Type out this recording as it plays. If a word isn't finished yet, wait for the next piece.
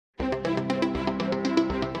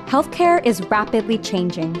Healthcare is rapidly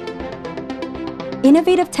changing.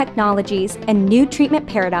 Innovative technologies and new treatment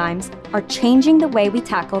paradigms are changing the way we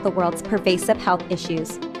tackle the world's pervasive health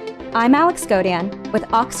issues. I'm Alex Godian with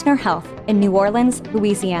Ochsner Health in New Orleans,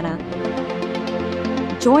 Louisiana.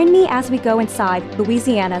 Join me as we go inside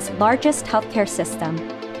Louisiana's largest healthcare system,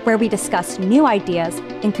 where we discuss new ideas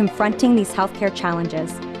in confronting these healthcare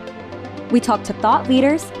challenges. We talk to thought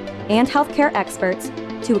leaders and healthcare experts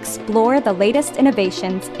to explore the latest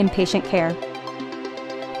innovations in patient care.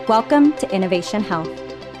 Welcome to Innovation Health.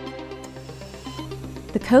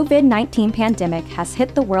 The COVID-19 pandemic has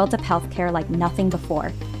hit the world of healthcare like nothing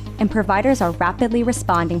before, and providers are rapidly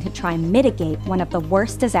responding to try and mitigate one of the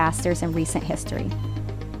worst disasters in recent history.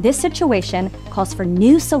 This situation calls for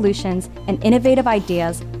new solutions and innovative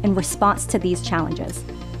ideas in response to these challenges.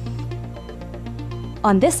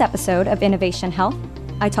 On this episode of Innovation Health,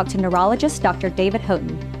 I talked to neurologist Dr. David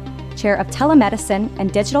Houghton, Chair of Telemedicine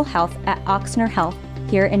and Digital Health at Ochsner Health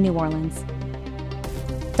here in New Orleans.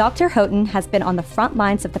 Dr. Houghton has been on the front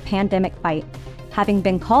lines of the pandemic fight, having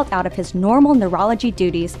been called out of his normal neurology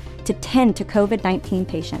duties to tend to COVID-19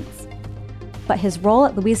 patients. But his role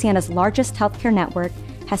at Louisiana's largest healthcare network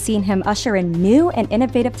has seen him usher in new and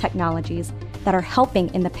innovative technologies that are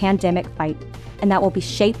helping in the pandemic fight, and that will be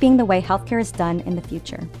shaping the way healthcare is done in the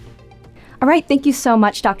future. All right, thank you so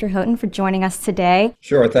much, Dr. Houghton, for joining us today.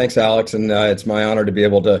 Sure, thanks, Alex, and it's my honor to be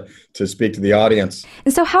able to speak to the audience.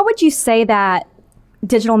 And so how would you say that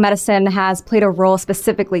digital medicine has played a role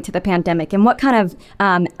specifically to the pandemic, and what kind of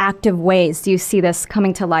active ways do you see this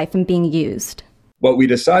coming to life and being used? What we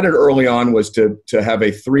decided early on was to have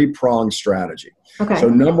a three-pronged strategy. Okay. So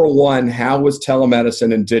number one, how was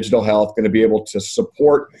telemedicine and digital health going to be able to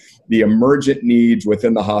support the emergent needs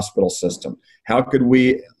within the hospital system? How could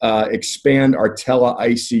we expand our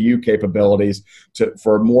tele-ICU capabilities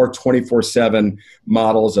for more 24/7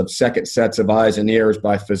 models of second sets of eyes and ears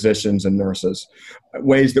by physicians and nurses?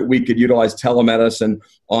 Ways that we could utilize telemedicine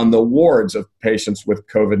on the wards of patients with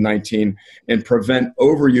COVID-19 and prevent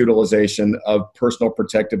overutilization of personal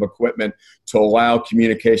protective equipment to allow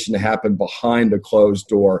communication to happen behind a closed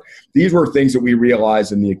door. These were things that we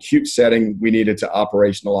realized in the acute setting we needed to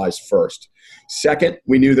operationalize first. Second,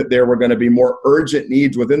 we knew that there were going to be more urgent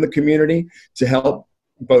needs within the community to help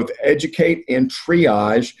both educate and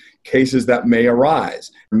triage cases that may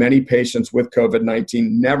arise. Many patients with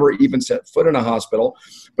COVID-19 never even set foot in a hospital,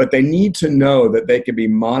 but they need to know that they can be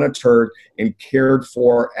monitored and cared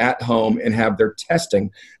for at home and have their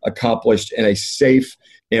testing accomplished in a safe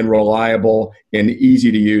and reliable and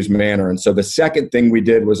easy to use manner. And so the second thing we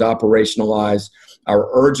did was operationalize our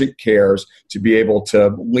urgent cares to be able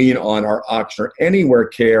to lean on our Ochsner Anywhere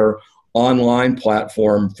Care online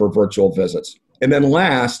platform for virtual visits. And then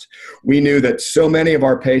last, we knew that so many of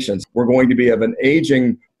our patients were going to be of an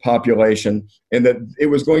aging population and that it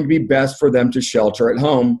was going to be best for them to shelter at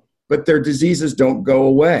home, but their diseases don't go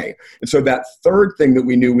away. And so that third thing that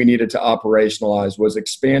we knew we needed to operationalize was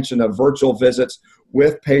expansion of virtual visits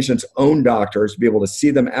with patients' own doctors, to be able to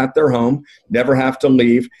see them at their home, never have to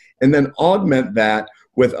leave, and then augment that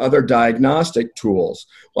with other diagnostic tools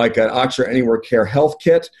like an Ochsner Anywhere Care Health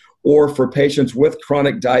Kit, or for patients with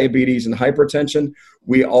chronic diabetes and hypertension.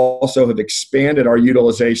 We also have expanded our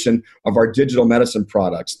utilization of our digital medicine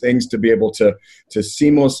products, things to be able to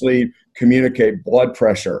seamlessly communicate blood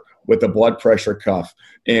pressure with a blood pressure cuff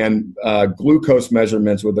and glucose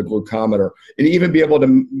measurements with a glucometer, and even be able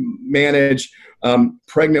to manage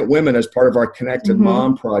pregnant women as part of our Connected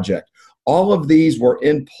Mom project. All of these were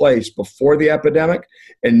in place before the epidemic,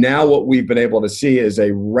 and now what we've been able to see is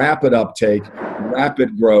a rapid uptake,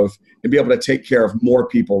 rapid growth, and be able to take care of more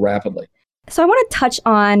people rapidly. So I want to touch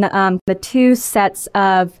on the two sets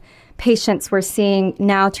of patients we're seeing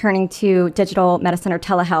now turning to digital medicine or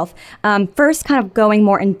telehealth. First, kind of going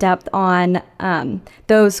more in depth on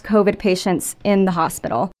those COVID patients in the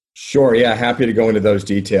hospital. Sure, yeah, happy to go into those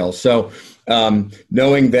details. So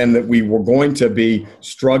knowing then that we were going to be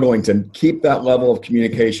struggling to keep that level of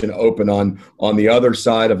communication open on the other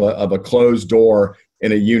side of a closed door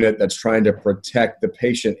in a unit that's trying to protect the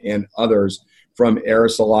patient and others from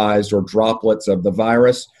aerosolized or droplets of the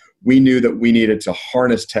virus, we knew that we needed to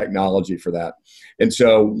harness technology for that. And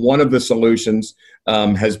so one of the solutions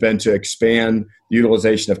has been to expand the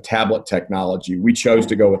utilization of tablet technology. We chose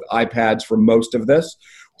to go with iPads for most of this,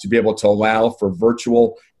 to be able to allow for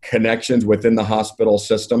virtual connections within the hospital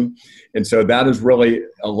system. And so that has really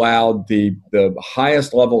allowed the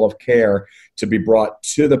highest level of care to be brought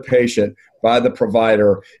to the patient by the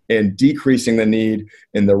provider, and decreasing the need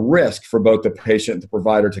and the risk for both the patient and the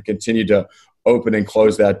provider to continue to open and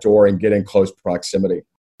close that door and get in close proximity.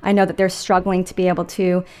 I know that they're struggling to be able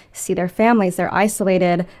to see their families. They're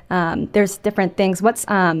isolated. There's different things. What's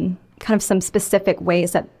kind of some specific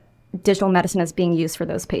ways that digital medicine is being used for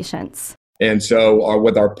those patients? And so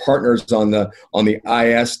with our partners on the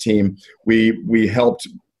IS team, we helped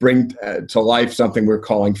bring to life something we're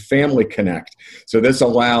calling Family Connect. So this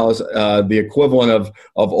allows the equivalent of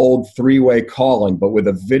old three-way calling, but with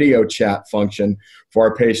a video chat function for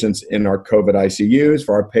our patients in our COVID ICUs,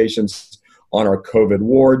 for our patients on our COVID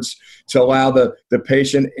wards, to allow the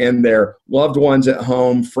patient and their loved ones at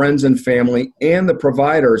home, friends and family, and the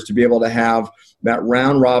providers to be able to have that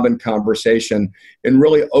round-robin conversation and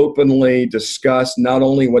really openly discuss not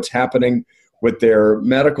only what's happening with their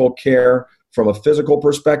medical care from a physical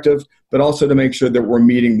perspective, but also to make sure that we're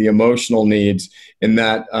meeting the emotional needs in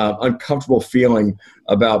that uncomfortable feeling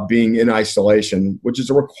about being in isolation, which is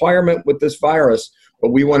a requirement with this virus, but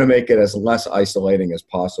we want to make it as less isolating as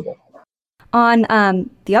possible. On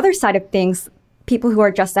the other side of things, people who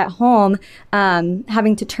are just at home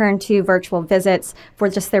having to turn to virtual visits for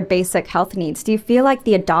just their basic health needs. Do you feel like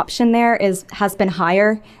the adoption there has been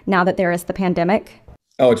higher now that there is the pandemic?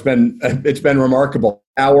 Oh, it's been remarkable.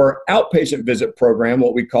 Our outpatient visit program,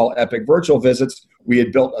 what we call Epic Virtual Visits, we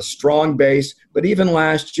had built a strong base, but even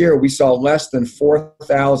last year we saw less than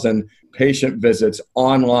 4,000 patient visits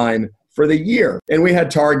online for the year. And we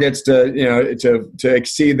had targets to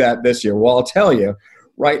exceed that this year. Well, I'll tell you,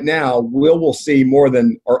 right now, we'll see more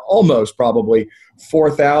than, or almost probably,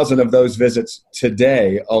 4,000 of those visits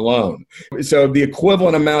today alone. So the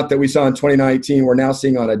equivalent amount that we saw in 2019, we're now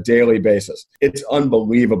seeing on a daily basis. It's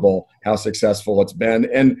unbelievable how successful it's been.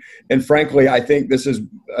 And frankly, I think this is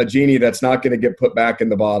a genie that's not going to get put back in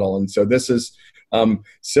the bottle. And so this is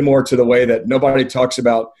similar to the way that nobody talks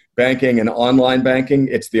about banking and online banking.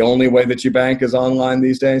 It's the only way that you bank is online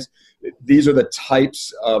these days. These are the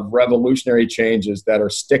types of revolutionary changes that are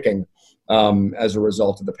sticking as a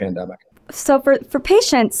result of the pandemic. So for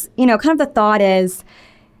patients, kind of the thought is,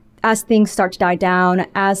 as things start to die down,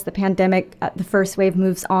 as the pandemic, the first wave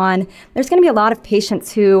moves on, there's going to be a lot of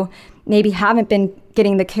patients who maybe haven't been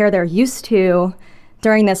getting the care they're used to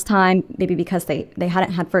during this time, maybe because they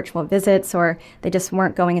hadn't had virtual visits, or they just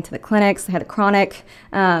weren't going into the clinics, they had a chronic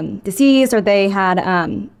disease, or they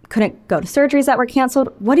had couldn't go to surgeries that were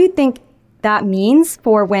canceled. What do you think that means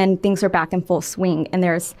for when things are back in full swing? And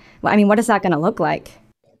what is that going to look like?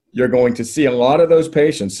 You're going to see a lot of those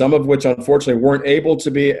patients, some of which unfortunately weren't able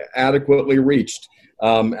to be adequately reached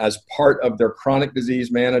as part of their chronic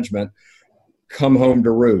disease management, come home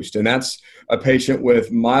to roost. And that's a patient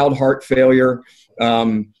with mild heart failure.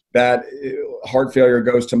 That heart failure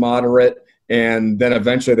goes to moderate, and then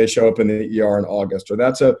eventually they show up in the ER in August. Or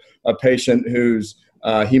that's a patient whose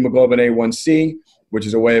hemoglobin A1C, which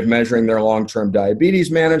is a way of measuring their long-term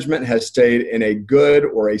diabetes management, has stayed in a good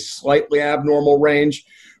or a slightly abnormal range,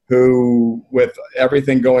 who, with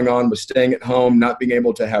everything going on, was staying at home, not being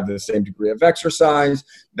able to have the same degree of exercise,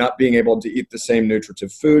 not being able to eat the same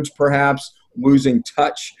nutritive foods, perhaps, losing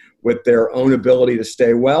touch with their own ability to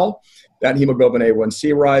stay well. That hemoglobin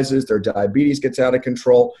A1C rises, their diabetes gets out of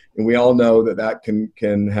control, and we all know that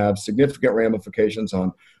can have significant ramifications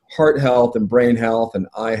on heart health and brain health and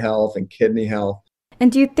eye health and kidney health.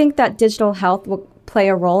 And do you think that digital health will play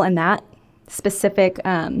a role in that specific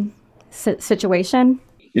situation?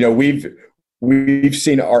 We've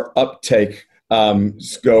seen our uptake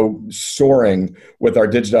go soaring with our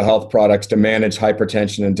digital health products to manage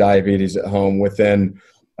hypertension and diabetes at home within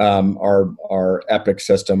our Epic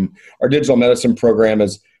system. Our digital medicine program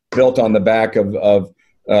is built on the back of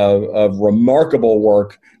remarkable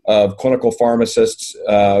work of clinical pharmacists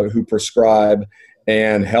who prescribe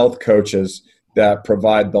and health coaches that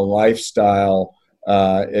provide the lifestyle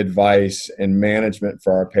advice and management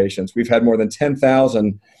for our patients. We've had more than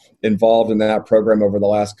 10,000 involved in that program over the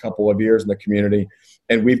last couple of years in the community,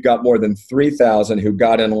 and we've got more than 3,000 who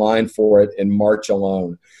got in line for it in March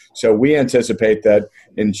alone. So we anticipate that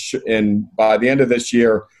by the end of this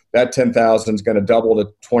year, that 10,000 is going to double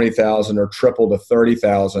to 20,000 or triple to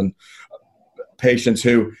 30,000 patients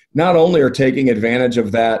who not only are taking advantage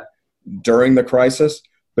of that during the crisis,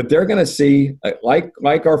 but they're going to see, like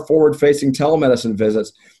our forward-facing telemedicine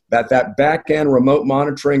visits, that back-end remote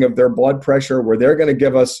monitoring of their blood pressure, where they're going to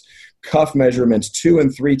give us cuff measurements 2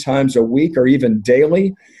 and 3 times a week or even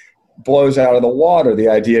daily, blows out of the water the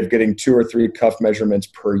idea of getting 2 or 3 cuff measurements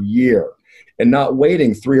per year and not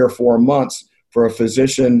waiting 3 or 4 months for a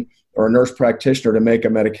physician or a nurse practitioner to make a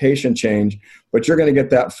medication change, but you're going to get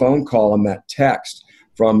that phone call and that text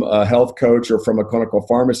from a health coach or from a clinical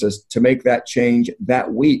pharmacist to make that change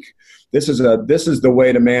that week. This is the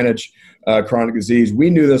way to manage chronic disease. We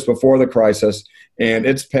knew this before the crisis, and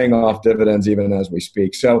it's paying off dividends even as we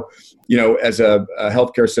speak. So, as a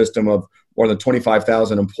healthcare system of more than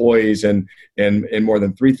 25,000 employees and more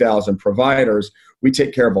than 3,000 providers, we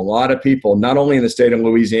take care of a lot of people, not only in the state of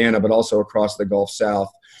Louisiana, but also across the Gulf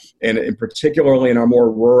South, and particularly in our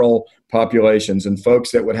more rural populations and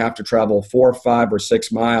folks that would have to travel 4, 5, or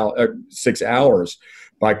 6 hours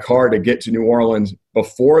by car to get to New Orleans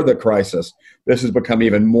before the crisis. This has become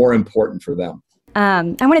even more important for them. I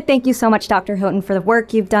want to thank you so much, Dr. Houghton, for the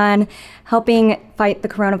work you've done helping fight the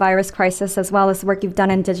coronavirus crisis, as well as the work you've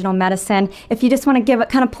done in digital medicine. If you just want to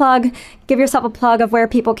give yourself a plug of where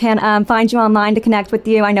people can find you online to connect with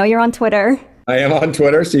you. I know you're on Twitter. I am on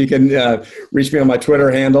Twitter, so you can reach me on my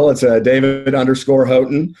Twitter handle. It's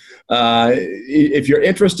David_Houghton. If you're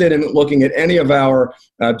interested in looking at any of our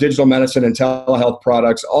digital medicine and telehealth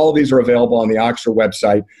products, all of these are available on the Ochsner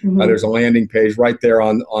website. Mm-hmm. There's a landing page right there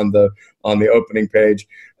on the opening page.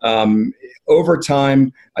 Over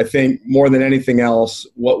time, I think more than anything else,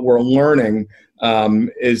 what we're learning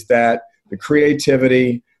is that the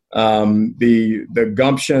creativity, the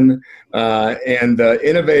gumption, and the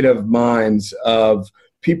innovative minds of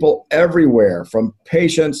people everywhere, from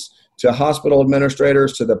patients to hospital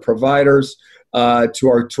administrators to the providers, to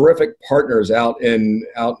our terrific partners out in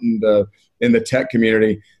the tech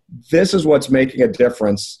community. This is what's making a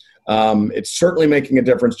difference. It's certainly making a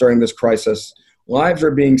difference during this crisis. Lives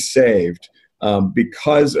are being saved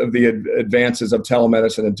because of the advances of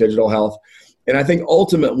telemedicine and digital health. And I think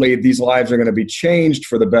ultimately these lives are going to be changed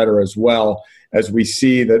for the better as well, as we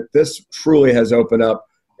see that this truly has opened up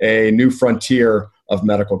a new frontier of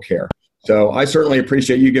medical care. So I certainly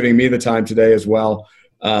appreciate you giving me the time today as well,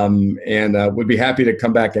 and would be happy to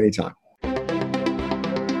come back anytime.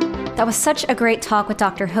 That was such a great talk with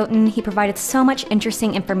Dr. Houghton. He provided so much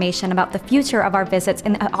interesting information about the future of our visits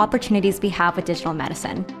and the opportunities we have with digital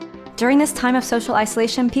medicine. During this time of social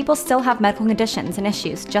isolation, people still have medical conditions and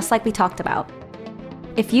issues, just like we talked about.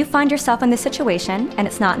 If you find yourself in this situation and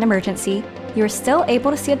it's not an emergency, you are still able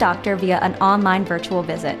to see a doctor via an online virtual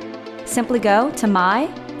visit. Simply go to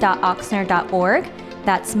my.ochsner.org.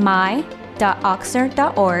 That's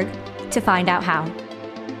my.ochsner.org to find out how.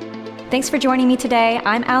 Thanks for joining me today.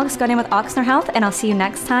 I'm Alex Godin with Ochsner Health, and I'll see you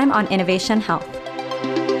next time on Innovation Health.